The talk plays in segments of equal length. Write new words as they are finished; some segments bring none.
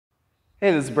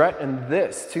Hey, this is Brett, and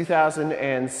this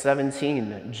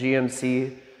 2017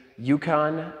 GMC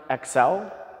Yukon XL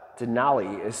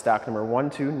Denali is stock number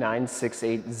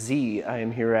 12968Z. I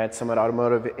am here at Summit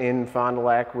Automotive in Fond du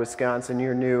Lac, Wisconsin,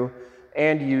 your new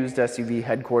and used SUV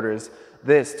headquarters.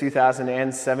 This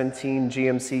 2017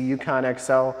 GMC Yukon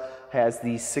XL has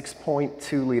the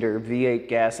 6.2 liter V8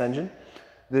 gas engine.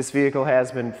 This vehicle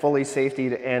has been fully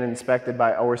safetied and inspected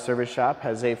by our service shop,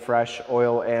 has a fresh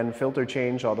oil and filter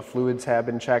change. All the fluids have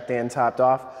been checked and topped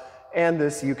off, and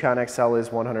this Yukon XL is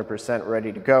 100%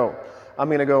 ready to go. I'm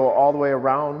gonna go all the way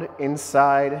around,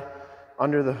 inside,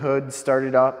 under the hood, start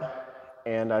it up,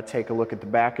 and take a look at the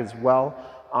back as well.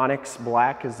 Onyx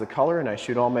black is the color, and I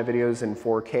shoot all my videos in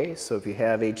 4K, so if you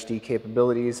have HD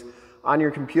capabilities on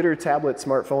your computer, tablet,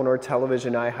 smartphone, or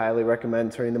television, I highly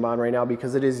recommend turning them on right now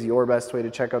because it is your best way to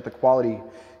check out the quality,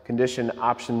 condition,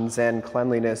 options, and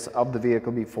cleanliness of the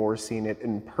vehicle before seeing it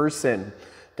in person.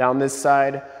 Down this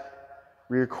side,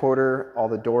 rear quarter, all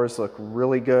the doors look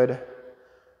really good.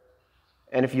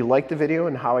 And if you like the video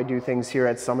and how I do things here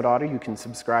at Summit Auto, you can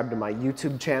subscribe to my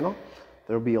YouTube channel.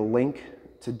 There will be a link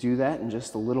to do that in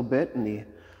just a little bit in the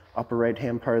upper right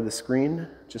hand part of the screen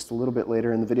just a little bit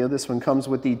later in the video. This one comes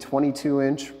with the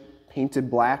 22-inch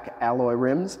painted black alloy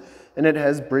rims, and it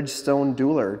has Bridgestone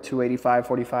Dueler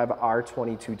 285/45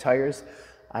 R22 tires.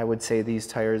 I would say these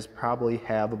tires probably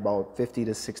have about 50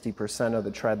 to 60% of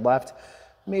the tread left,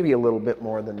 maybe a little bit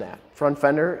more than that. Front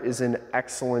fender is in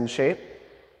excellent shape.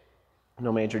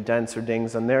 No major dents or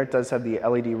dings on there. It does have the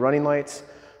LED running lights,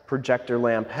 projector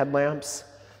lamp headlamps,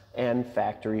 and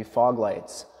factory fog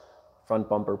lights. Front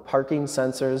bumper parking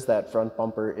sensors. That front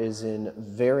bumper is in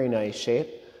very nice shape.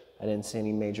 I didn't see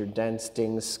any major dents,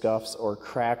 dings, scuffs, or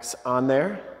cracks on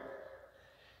there.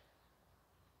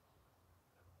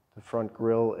 The front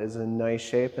grille is in nice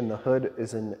shape, and the hood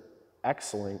is in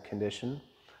excellent condition.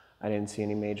 I didn't see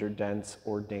any major dents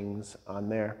or dings on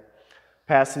there.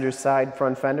 Passenger side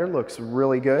front fender looks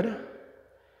really good.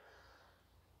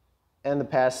 And the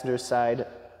passenger side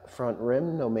front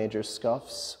rim, no major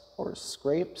scuffs or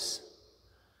scrapes.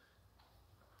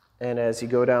 And as you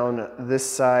go down this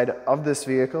side of this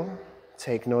vehicle,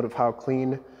 take note of how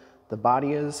clean the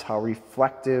body is, how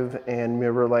reflective and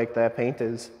mirror-like that paint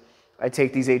is. I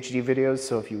take these HD videos,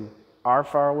 so if you are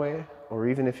far away, or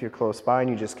even if you're close by and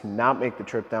you just cannot make the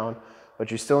trip down,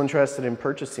 but you're still interested in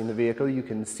purchasing the vehicle, you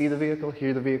can see the vehicle,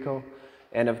 hear the vehicle,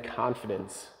 and have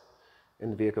confidence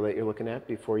in the vehicle that you're looking at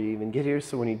before you even get here.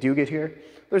 So when you do get here,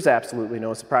 there's absolutely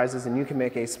no surprises, and you can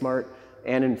make a smart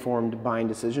and informed buying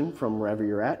decision from wherever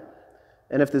you're at.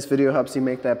 And if this video helps you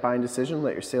make that buying decision,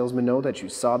 let your salesman know that you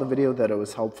saw the video, that it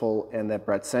was helpful, and that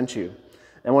Brett sent you.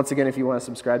 And once again, if you want to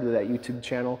subscribe to that YouTube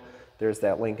channel, there's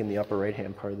that link in the upper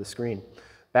right-hand part of the screen.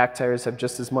 Back tires have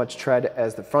just as much tread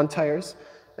as the front tires,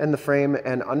 and the frame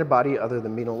and underbody, other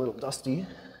than being a little dusty,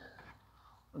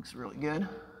 looks really good.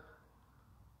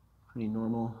 Pretty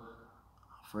normal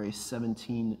for a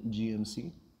 17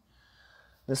 GMC.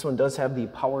 This one does have the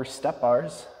power step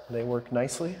bars. They work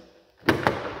nicely.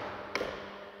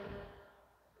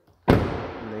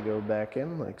 Go back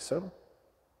in like so.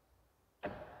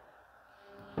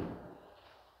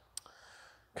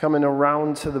 Coming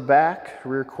around to the back,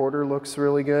 rear quarter looks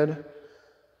really good.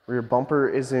 Rear bumper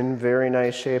is in very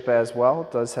nice shape as well.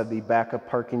 It does have the backup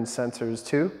parking sensors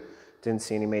too. Didn't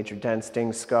see any major dents,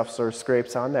 dings, scuffs, or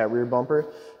scrapes on that rear bumper.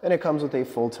 And it comes with a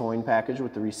full towing package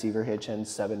with the receiver hitch and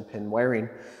 7-pin wiring.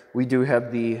 We do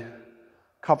have the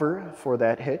cover for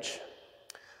that hitch.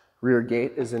 Rear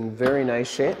gate is in very nice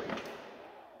shape.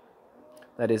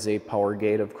 That is a power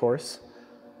gate, of course.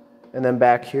 And then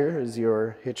back here is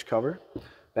your hitch cover.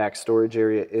 Back storage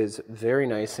area is very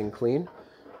nice and clean.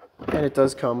 And it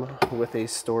does come with a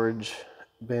storage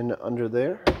bin under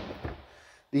there.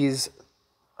 These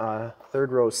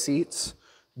third row seats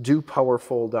do power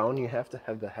fold down. You have to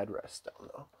have the headrest down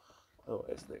though.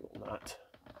 Otherwise they will not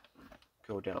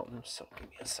go down. So give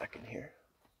me a second here.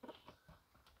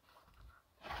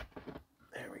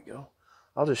 There we go.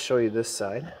 I'll just show you this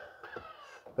side.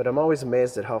 But I'm always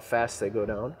amazed at how fast they go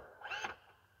down.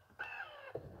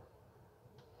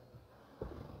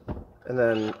 And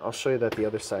then I'll show you that the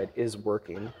other side is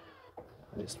working.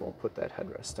 I just won't put that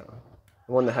headrest down.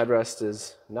 And when the headrest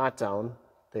is not down,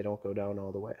 they don't go down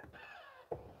all the way.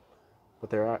 But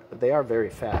they are very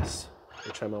fast,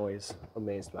 which I'm always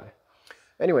amazed by.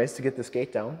 Anyways, to get this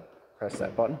gate down, press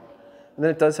that button. And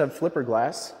then it does have flipper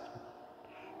glass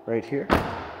right here.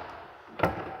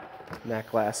 And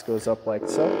that glass goes up like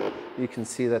so. You can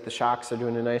see that the shocks are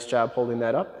doing a nice job holding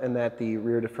that up and that the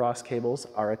rear defrost cables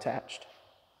are attached.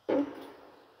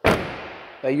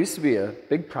 That used to be a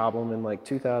big problem in like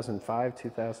 2005,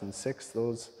 2006,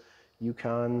 those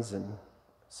Yukons and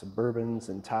Suburbans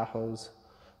and Tahoes,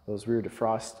 those rear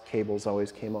defrost cables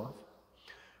always came off.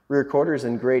 Rear quarter is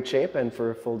in great shape, and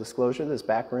for full disclosure, this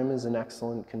back rim is in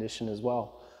excellent condition as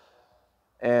well.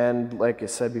 And like I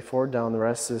said before, down the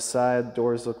rest of the side,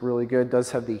 doors look really good.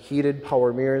 Does have the heated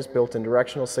power mirrors, built-in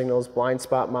directional signals, blind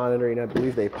spot monitoring. I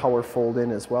believe they power fold in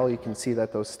as well. You can see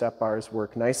that those step bars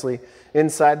work nicely.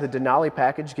 Inside, the Denali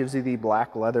package gives you the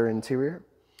black leather interior.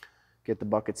 Get the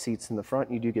bucket seats in the front.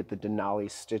 You do get the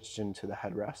Denali stitched into the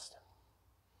headrest.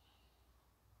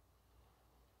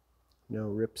 No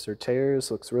rips or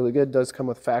tears. Looks really good. Does come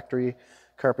with factory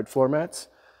carpet floor mats.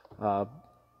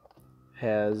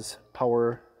 Has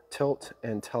power tilt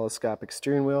and telescopic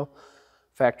steering wheel,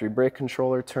 factory brake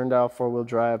controller, turned out four-wheel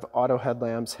drive, auto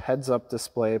headlamps, heads-up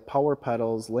display, power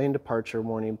pedals, lane departure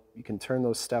warning. You can turn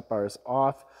those step bars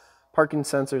off, parking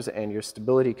sensors, and your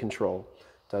stability control.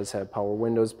 Does have power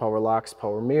windows, power locks,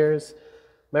 power mirrors,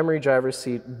 memory driver's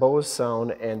seat, Bose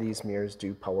sound, and these mirrors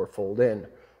do power fold in.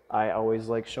 I always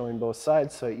like showing both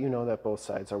sides so you know that both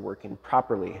sides are working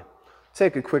properly.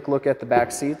 Take a quick look at the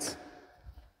back seats.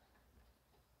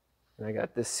 And I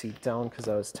got this seat down because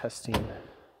I was testing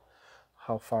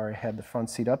how far I had the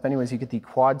front seat up. Anyways, you get the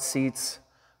quad seats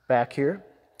back here,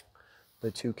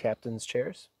 the two captain's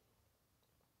chairs.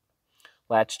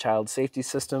 Latch child safety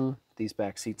system. These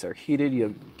back seats are heated.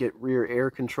 You get rear air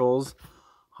controls,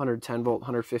 110 volt,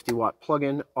 150 watt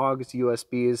plug-in, AUX,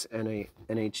 USBs, and an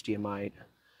HDMI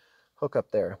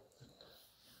hookup there.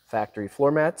 Factory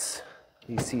floor mats.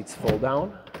 These seats fold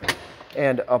down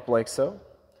and up like so.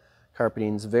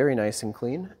 Carpeting's very nice and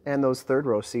clean, and those third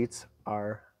row seats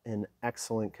are in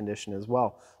excellent condition as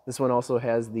well. This one also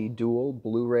has the dual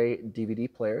Bluray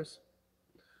DVD players,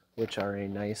 which are a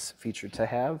nice feature to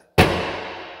have,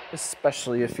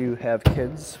 especially if you have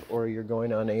kids or you're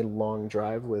going on a long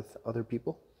drive with other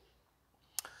people.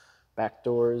 Back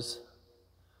doors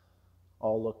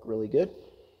all look really good.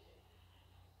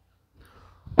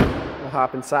 We'll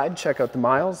hop inside, check out the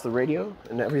miles, the radio,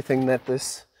 and everything that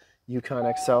this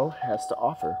Yukon XL has to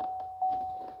offer.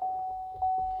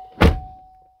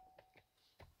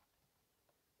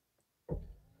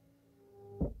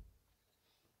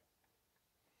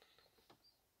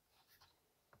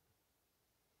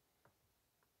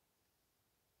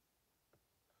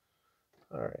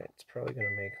 All right, it's probably going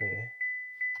to make me...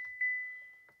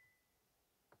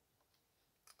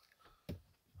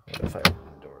 What if I open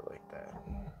the door like that?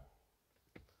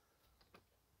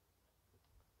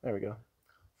 There we go.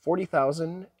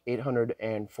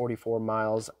 40,844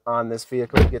 miles on this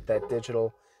vehicle. You get that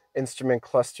digital instrument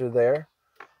cluster there.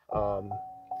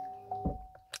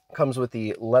 Comes with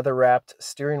the leather-wrapped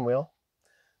steering wheel.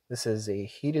 This is a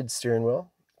heated steering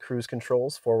wheel. Cruise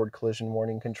controls, forward collision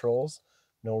warning controls.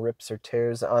 No rips or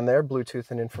tears on there.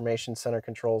 Bluetooth and information center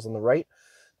controls on the right.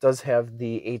 Does have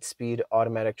the 8-speed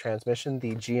automatic transmission.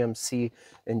 The GMC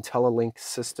IntelliLink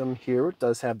system here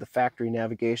does have the factory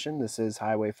navigation. This is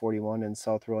Highway 41 in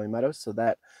South Rolling Meadows, so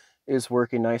that is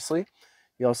working nicely.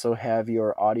 You also have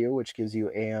your audio, which gives you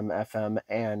AM, FM,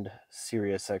 and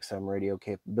Sirius XM radio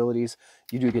capabilities.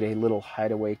 You do get a little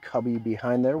hideaway cubby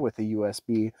behind there with a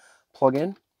USB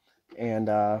plug-in.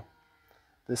 And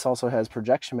this also has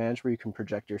projection management, where you can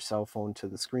project your cell phone to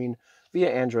the screen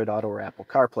via Android Auto or Apple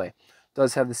CarPlay.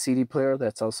 Does have the CD player.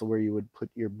 That's also where you would put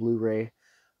your Bluray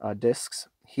discs.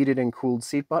 Heated and cooled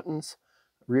seat buttons,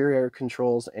 rear air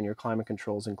controls, and your climate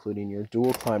controls, including your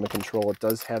dual climate control. It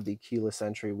does have the keyless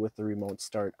entry with the remote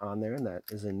start on there, and that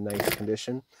is in nice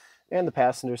condition. And the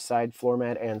passenger side floor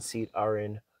mat and seat are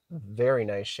in very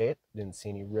nice shape. Didn't see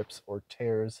any rips or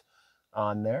tears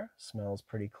on there. Smells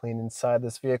pretty clean inside.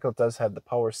 This vehicle does have the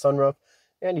power sunroof,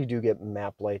 and you do get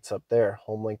map lights up there.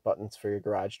 Homelink buttons for your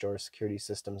garage door, security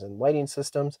systems, and lighting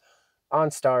systems.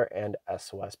 OnStar and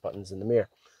SOS buttons in the mirror.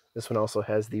 This one also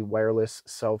has the wireless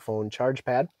cell phone charge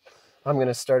pad. I'm going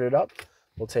to start it up.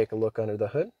 We'll take a look under the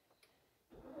hood.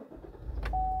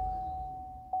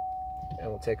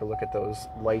 And we'll take a look at those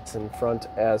lights in front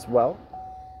as well.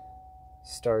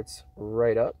 Starts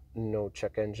right up. No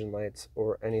check engine lights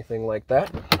or anything like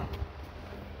that.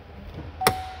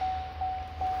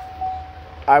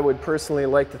 I would personally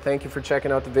like to thank you for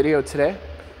checking out the video today,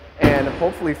 and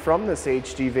hopefully from this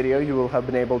HD video you will have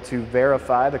been able to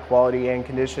verify the quality and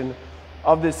condition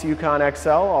of this Yukon XL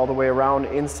all the way around,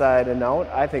 inside and out.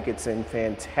 I think it's in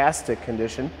fantastic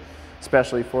condition,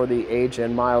 especially for the age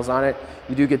and miles on it.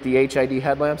 You do get the HID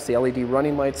headlamps, the LED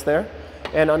running lights there,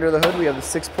 and under the hood we have the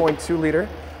 6.2 liter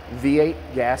V8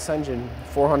 gas engine,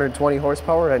 420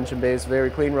 horsepower. Engine bay is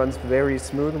very clean, runs very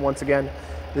smooth, and once again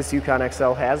This Yukon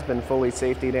XL has been fully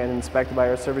safetied and inspected by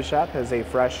our service shop, has a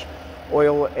fresh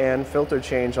oil and filter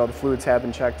change. All the fluids have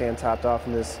been checked and topped off,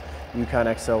 and this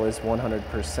Yukon XL is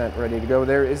 100% ready to go.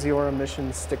 There is your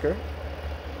emissions sticker.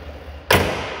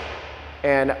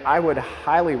 And I would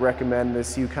highly recommend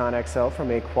this Yukon XL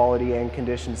from a quality and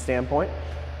condition standpoint.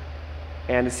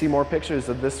 And to see more pictures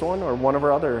of this one or one of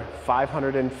our other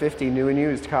 550 new and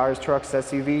used cars, trucks,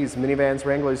 SUVs, minivans,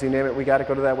 Wranglers, you name it, we got to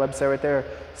go to that website right there,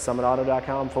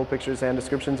 summitauto.com. Full pictures and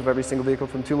descriptions of every single vehicle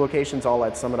from 2 locations, all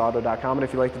at summitauto.com. And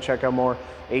if you'd like to check out more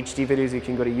HD videos, you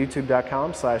can go to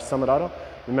youtube.com/summitauto.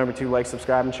 Remember to like,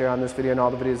 subscribe, and share on this video and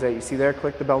all the videos that you see there.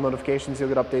 Click the bell notifications. You'll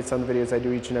get updates on the videos I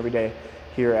do each and every day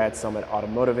here at Summit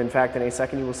Automotive. In fact, in a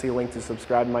second, you will see a link to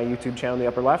subscribe to my YouTube channel in the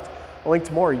upper left, a link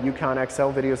to more Yukon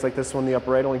XL videos like this one in the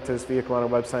upper right, a link to this vehicle on our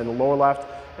website in the lower left,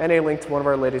 and a link to one of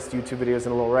our latest YouTube videos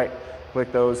in the lower right.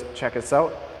 Click those, check us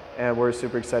out, and we're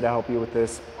super excited to help you with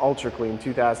this ultra clean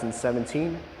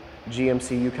 2017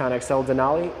 GMC Yukon XL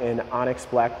Denali in Onyx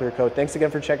Black Clear Coat. Thanks again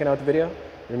for checking out the video.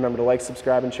 Remember to like,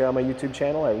 subscribe, and share on my YouTube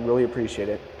channel. I really appreciate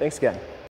it. Thanks again.